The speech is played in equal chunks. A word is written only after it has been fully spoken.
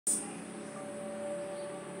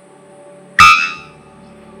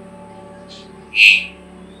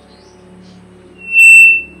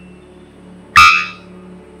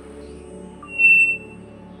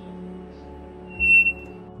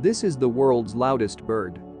This is the world's loudest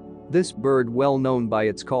bird. This bird well known by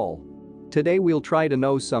its call. Today we'll try to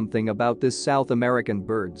know something about this South American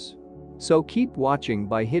birds. So keep watching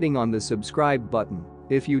by hitting on the subscribe button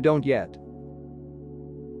if you don't yet.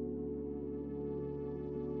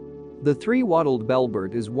 The three-wattled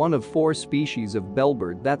bellbird is one of 4 species of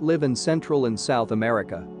bellbird that live in Central and South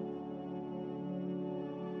America.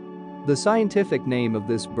 The scientific name of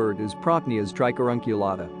this bird is Procnias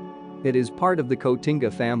tricarunculata. It is part of the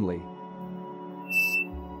cotinga family.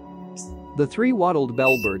 The three-wattled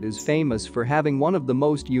bellbird is famous for having one of the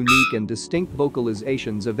most unique and distinct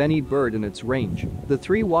vocalizations of any bird in its range. The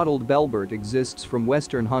three-wattled bellbird exists from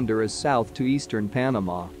Western Honduras south to Eastern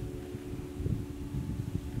Panama.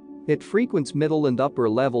 It frequents middle and upper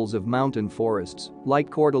levels of mountain forests, like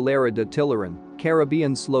Cordillera de Tilaran,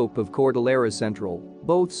 Caribbean slope of Cordillera Central,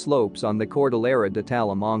 both slopes on the Cordillera de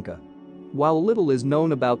Talamanca. While little is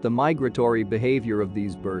known about the migratory behavior of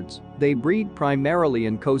these birds, they breed primarily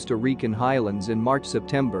in Costa Rican highlands in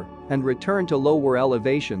March-September and return to lower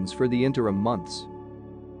elevations for the interim months.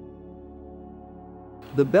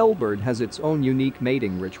 The bellbird has its own unique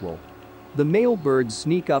mating ritual. The male birds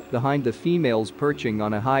sneak up behind the females perching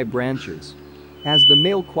on high branches. As the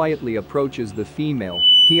male quietly approaches the female,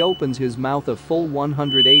 he opens his mouth a full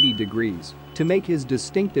 180 degrees to make his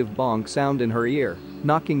distinctive bonk sound in her ear,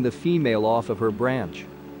 knocking the female off of her branch.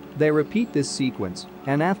 They repeat this sequence,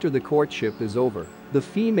 and after the courtship is over, the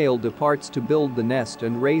female departs to build the nest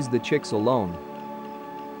and raise the chicks alone.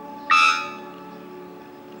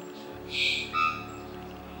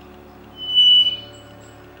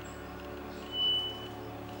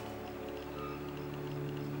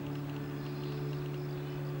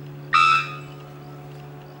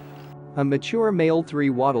 A mature male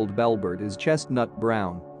three-wattled bellbird is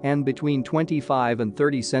chestnut-brown and between 25 and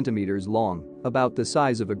 30 centimeters long, about the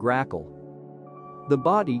size of a grackle. The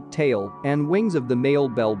body, tail, and wings of the male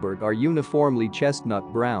bellbird are uniformly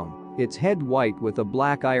chestnut-brown, its head white with a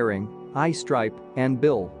black eye-ring, eye stripe, and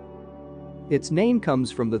bill. Its name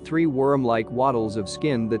comes from the 3 worm-like wattles of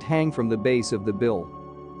skin that hang from the base of the bill.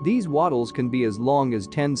 These wattles can be as long as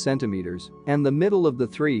 10 centimeters, and the middle of the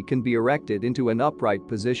 3 can be erected into an upright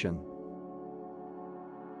position.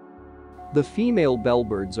 The female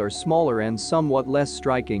bellbirds are smaller and somewhat less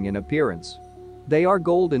striking in appearance. They are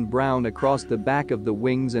golden brown across the back of the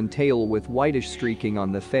wings and tail with whitish streaking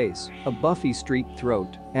on the face, a buffy streaked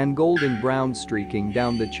throat, and golden brown streaking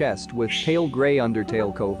down the chest with pale gray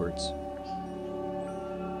undertail coverts.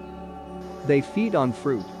 They feed on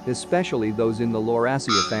fruit, especially those in the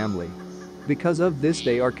Lauraceae family. Because of this,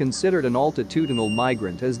 they are considered an altitudinal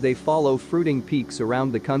migrant as they follow fruiting peaks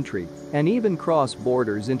around the country and even cross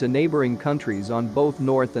borders into neighboring countries on both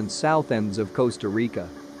north and south ends of Costa Rica.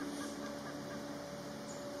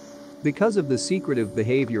 Because of the secretive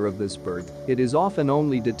behavior of this bird, it is often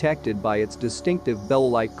only detected by its distinctive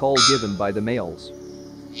bell-like call given by the males.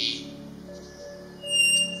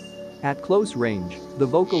 At close range, the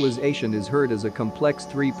vocalization is heard as a complex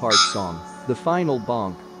 3-part song, the final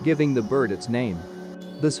bonk, giving the bird its name.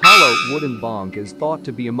 This hollow, wooden bonk is thought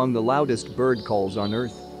to be among the loudest bird calls on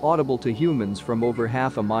Earth, audible to humans from over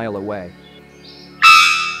half a mile away.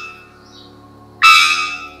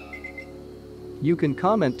 You can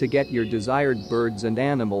comment to get your desired birds and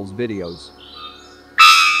animals videos.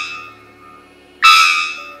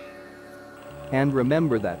 And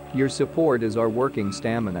remember that your support is our working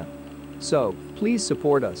stamina. So, please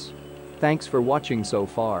support us. Thanks for watching so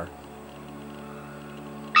far.